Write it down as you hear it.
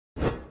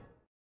Hey,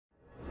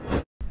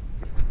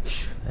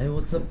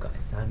 what's up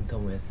guys, I'm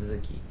Tomoya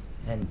Suzuki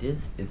and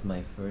this is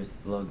my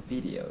first vlog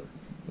video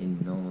in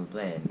normal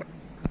plan,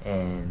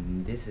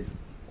 and this is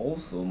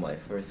also my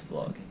first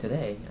vlog.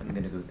 Today I'm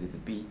gonna go to the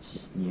beach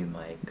near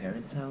my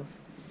parents'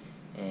 house,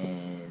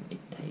 and it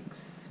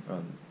takes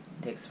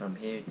from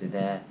here to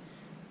there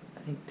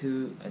I think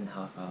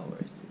 2.5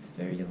 hours. It's a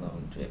very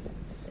long trip,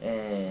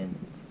 and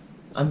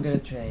I'm gonna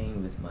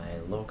train with my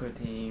local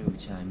team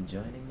which I'm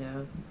joining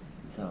now,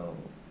 so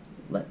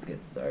let's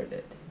get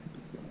started.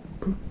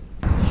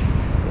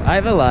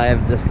 I've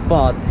arrived the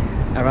spot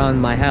around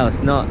my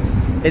house.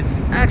 It's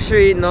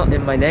actually not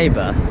in my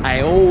neighbor.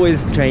 I always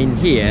train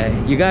here.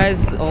 You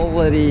guys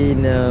already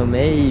know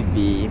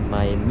maybe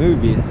my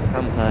movies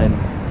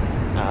sometimes.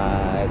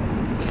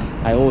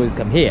 I always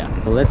come here.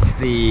 Let's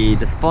see,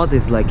 the spot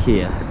is like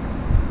here.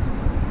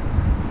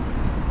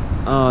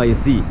 Oh, you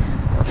see.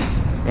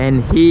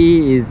 And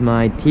he is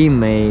my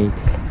teammate,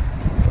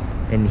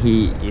 and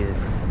he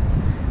is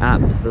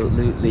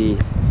absolutely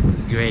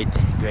great.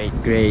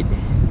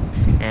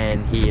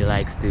 And he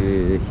likes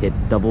to hit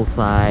double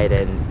side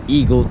and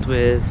eagle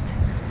twist.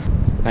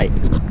 Hi.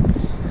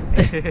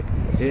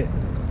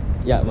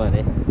 いや、まあ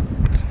ね、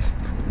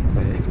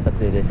撮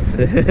影です。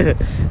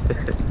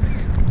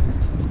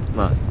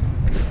まあ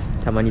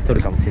たまに撮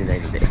るかもしれな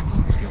いので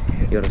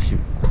よろしゅう。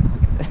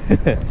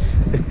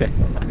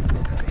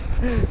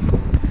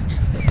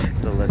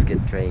So let's get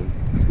trained.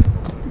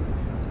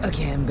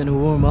 Okay, I'm gonna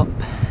warm up,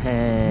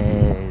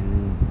 and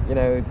you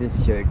know,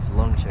 this shirt,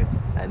 long shirt,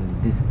 and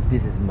this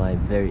is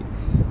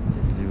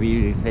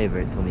really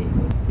favorite for me.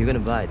 You're gonna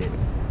buy this.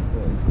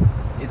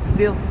 It's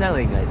still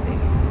selling, I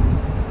think.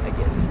 I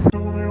guess.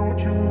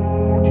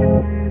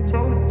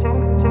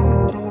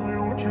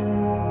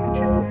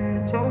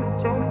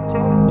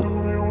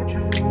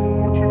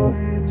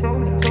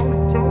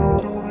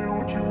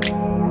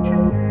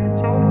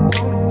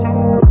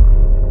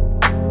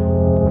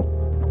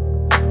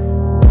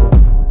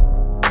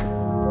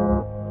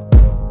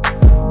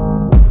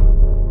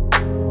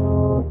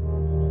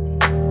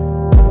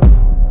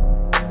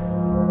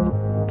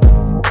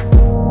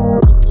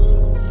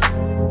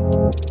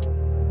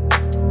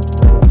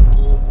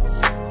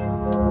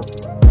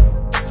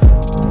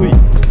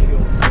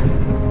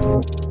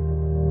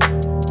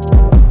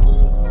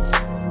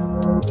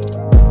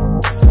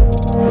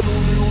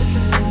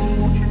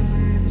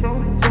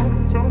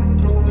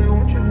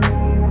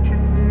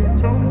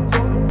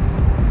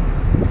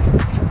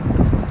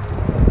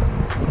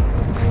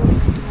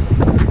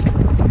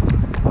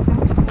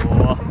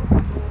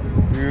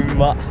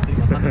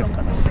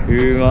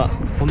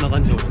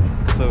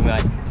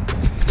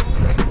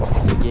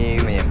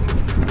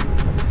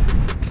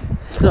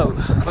 So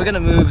we're gonna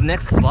move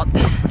next spot.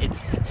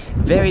 It's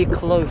very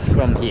close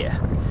from here,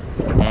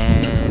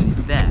 and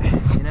it's there.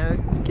 You know,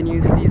 can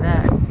you see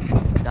that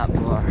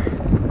bar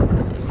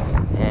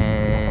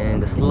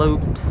and the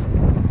slopes,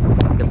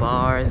 the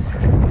bars,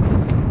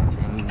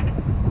 and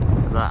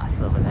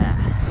glass over there.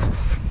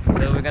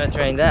 So we're gonna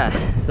train that.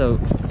 So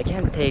I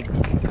can't take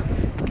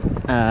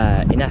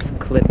enough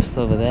clips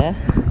over there.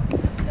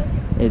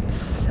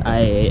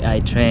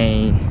 I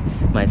train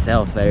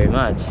myself very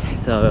much,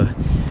 so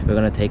we're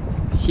gonna take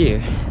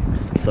here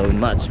so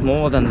much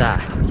more than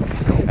that.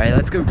 Alright,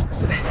 let's go.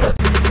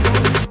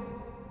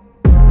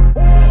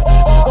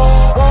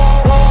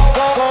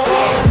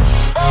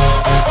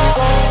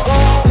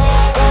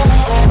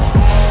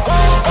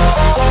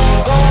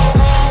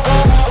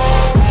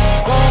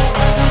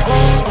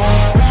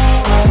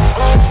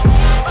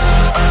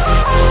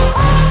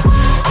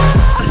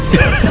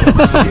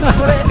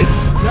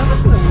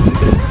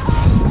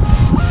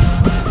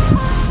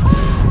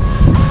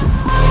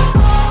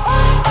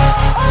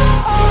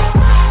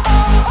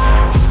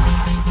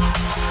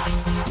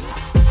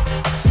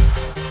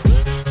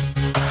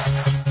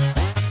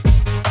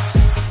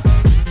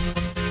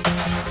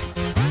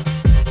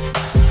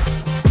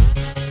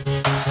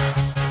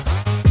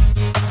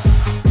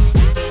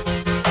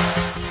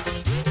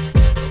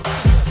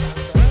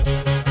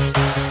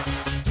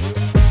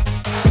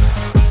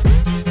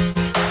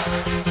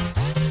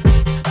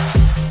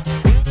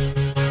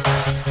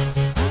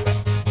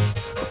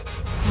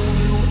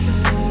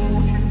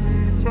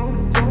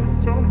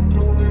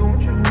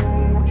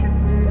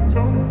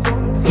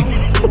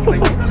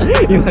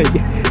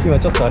今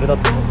ちょっとあれだっ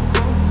た。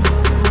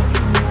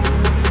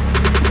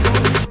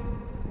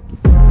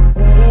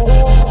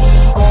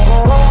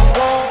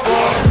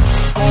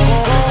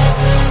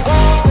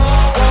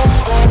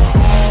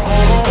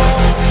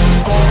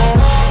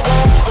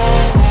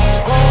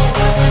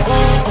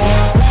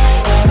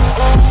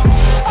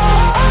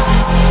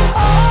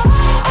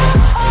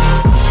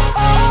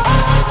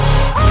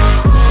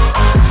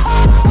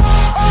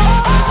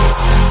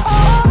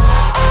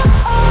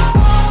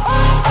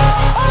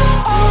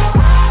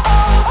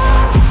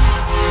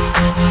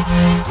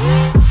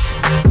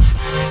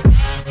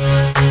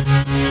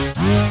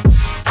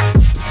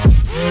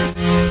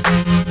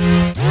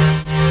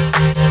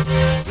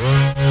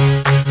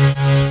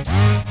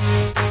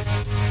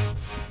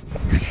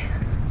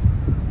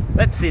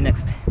Let's see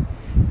next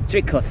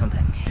trick or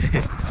something.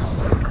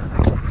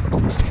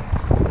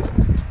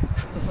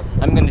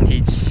 I'm gonna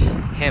teach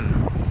him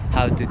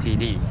how to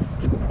TD.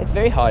 It's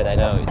very hard, I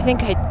know. I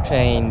think I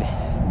trained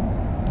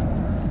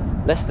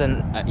less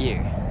than a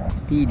year.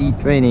 TD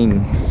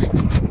training.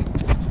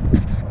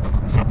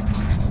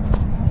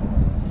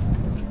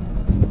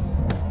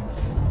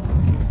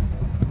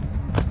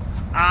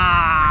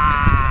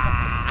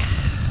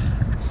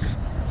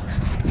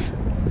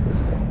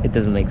 It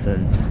doesn't make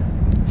sense.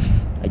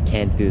 I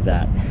can't do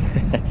that.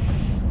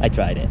 I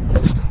tried it.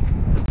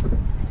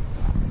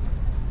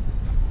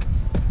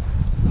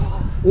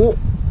 Oh!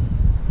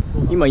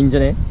 今いいんじゃ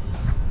ね？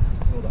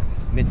そうだ。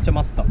めっちゃ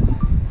待った。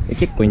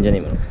結構いいんじゃね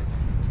今の。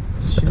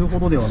死ぬほ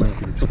どではない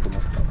けどちょっと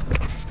待っ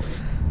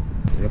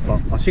た。やっ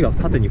ぱ足が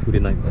縦に触れ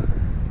ないんだ。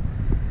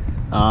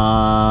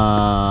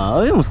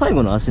でも最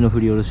後の足の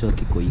振り下ろしは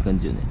結構いい感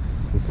じよね。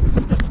そうそう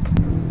そう。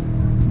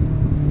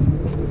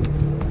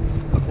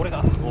あ、これ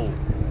だ。おう。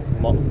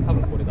多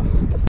分これだ。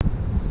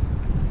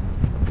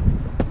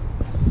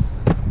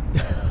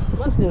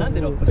待って、なん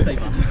でラップした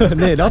今。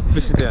ねえ、ラップ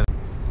してたよね。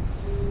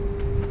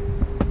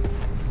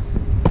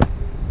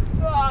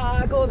う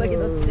わー、こうだけ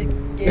どっちっ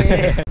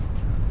け。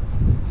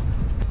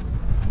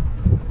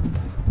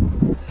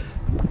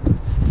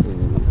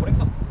これ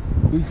か。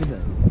浮いてたよ。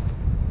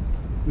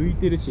浮い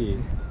てるし。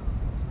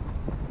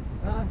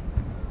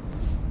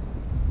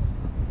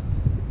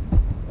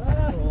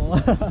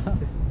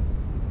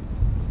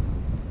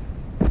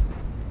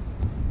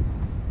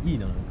いい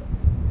な、なんか。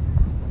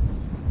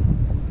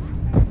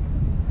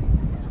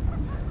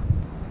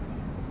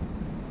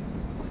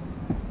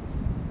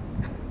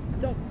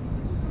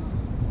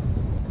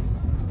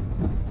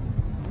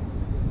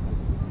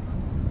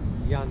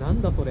いや、な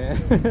んだそれ。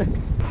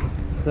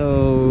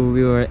So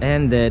we were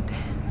ended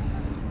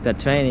the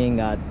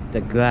training at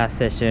the glass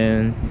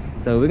session.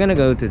 So we're gonna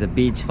go to the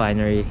beach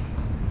finally.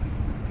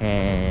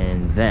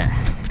 And there.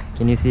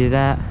 Can you see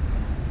that?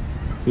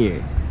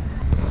 Here.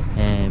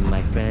 And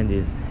my friend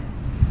is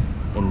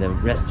in the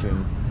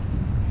restroom.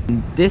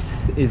 This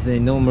is a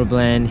normal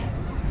blend.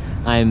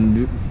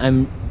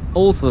 I'm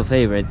also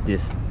favorite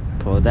this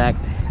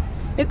product.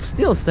 It's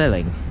still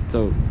selling,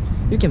 so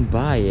you can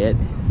buy it.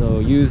 So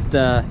use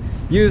the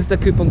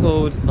coupon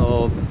code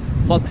of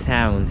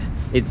Foxhound.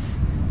 It's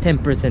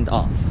 10%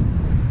 off.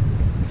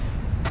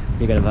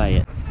 You're gonna buy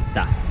it.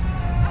 Da.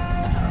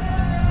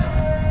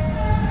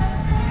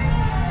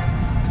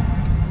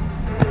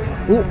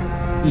 Oh,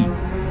 E.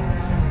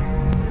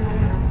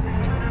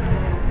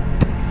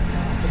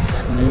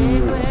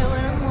 Big way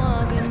when I'm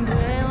walking,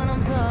 pray when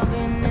I'm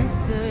talking this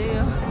to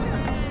you.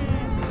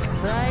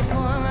 Fight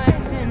for my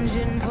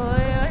attention, for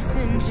your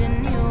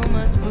ascension, you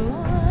must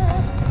prove.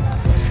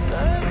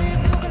 Cause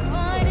if you can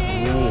find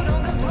it, you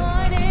don't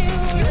confine it,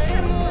 you let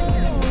it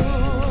move.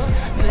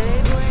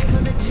 Big way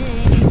for the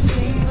genie,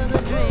 scream for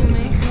the dream,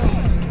 it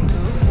coming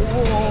through.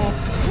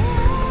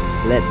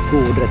 Let's go,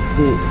 let's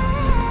go.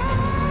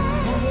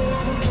 Have you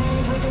ever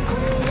played with a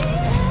queen?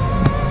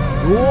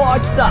 うわー、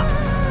来た。 I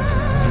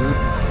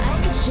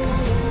can show you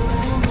what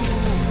I mean.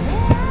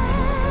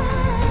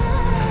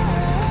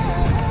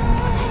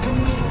 I can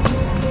make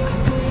you feel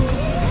free.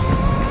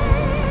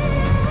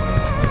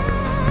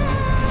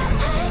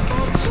 I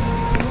got you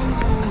in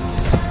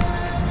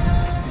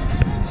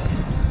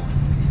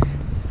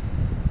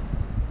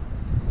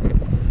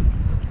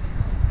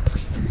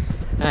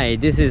Hi,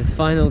 this is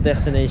final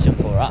destination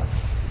for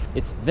us.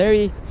 It's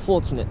very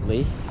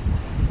fortunately,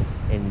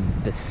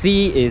 and the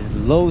sea is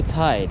low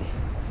tide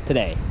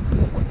today.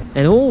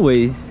 And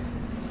always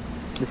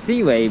the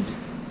sea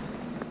waves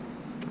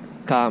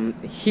come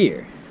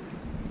here,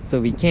 so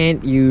we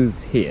can't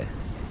use here.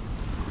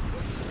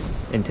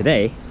 And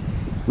today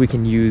we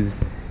can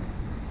use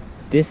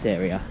this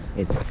area.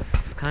 It's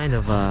kind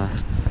of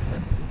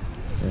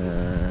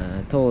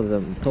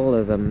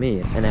taller than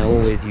me, and I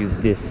always use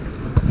this.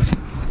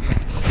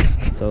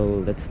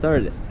 So let's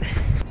start it.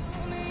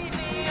 Meet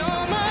me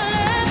on my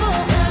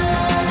level.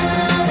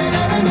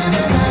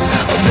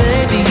 Oh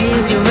baby,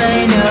 is your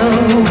reign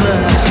over?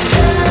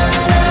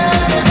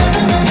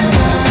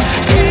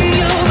 Can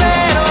you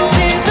battle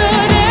with the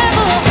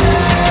devil?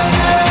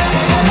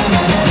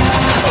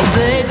 Oh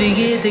baby,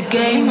 is the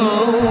game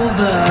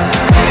over?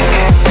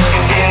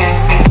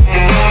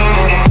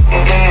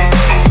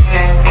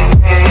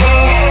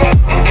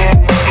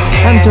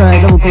 I'm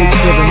trying double coach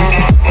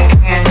 7.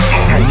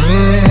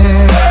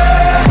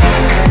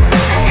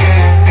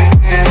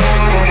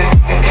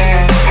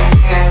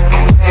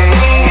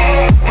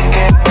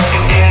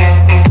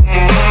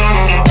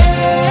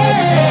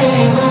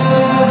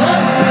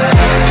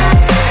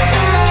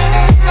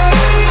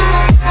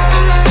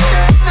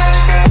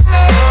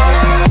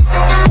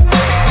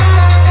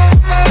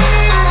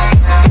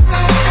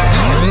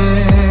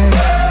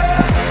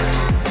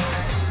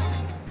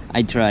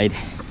 I tried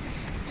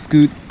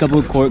scoot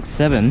double cork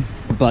 7,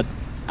 but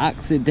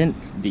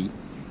accidentally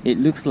it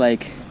looks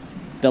like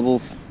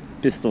double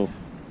pistol.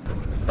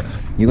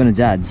 You're gonna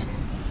judge.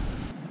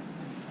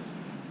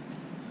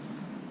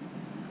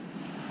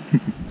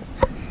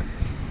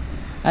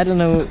 I don't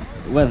know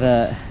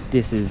whether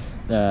this is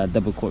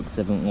double cork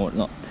 7 or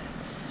not.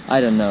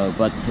 I don't know,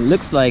 but it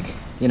looks like,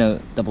 you know,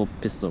 double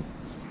pistol.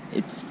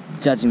 It's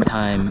judging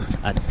time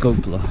at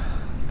GoPro.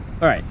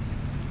 Alright,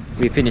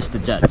 we finished the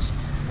judge.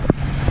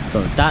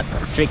 So that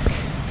trick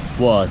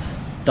was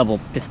double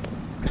pistol.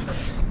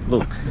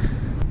 Look.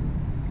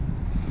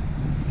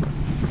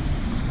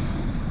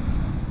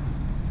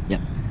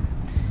 Yep.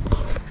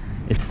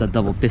 It's a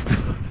double pistol.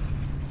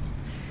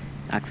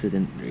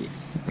 Accidentally.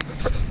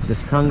 The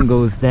sun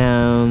goes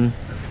down.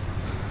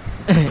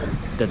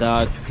 The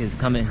dark is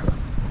coming.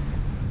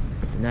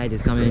 The night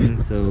is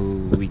coming, so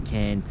we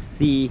can't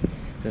see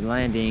the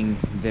landing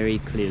very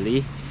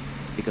clearly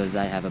because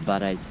I have a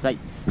bad eyesight.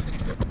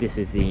 This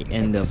is the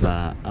end of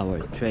our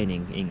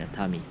training in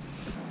Atami.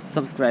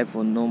 Subscribe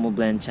for Normal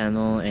Blend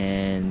channel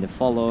and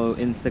follow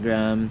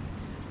Instagram.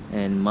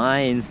 And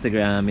my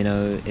Instagram, you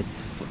know,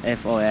 it's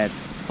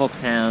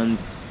foxhound.s.t,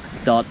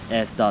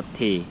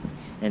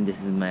 and this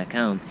is my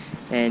account.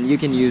 And you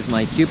can use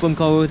my coupon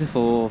code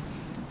for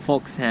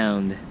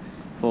Foxhound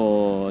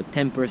for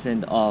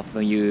 10% off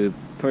when you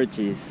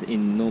purchase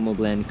in Normal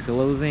Blend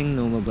clothing,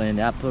 Normal Blend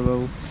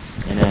apparel.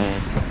 And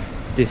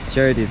this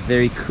shirt is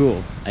very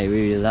cool. I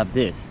really love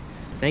this.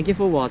 Thank you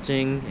for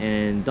watching,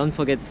 and don't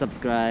forget to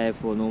subscribe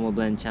for Normal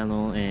Blend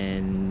channel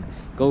and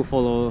go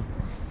follow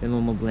the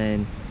Normal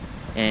Blend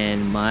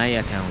and my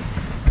account.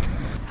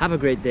 Have a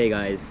great day,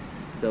 guys.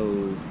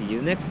 So see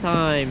you next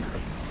time.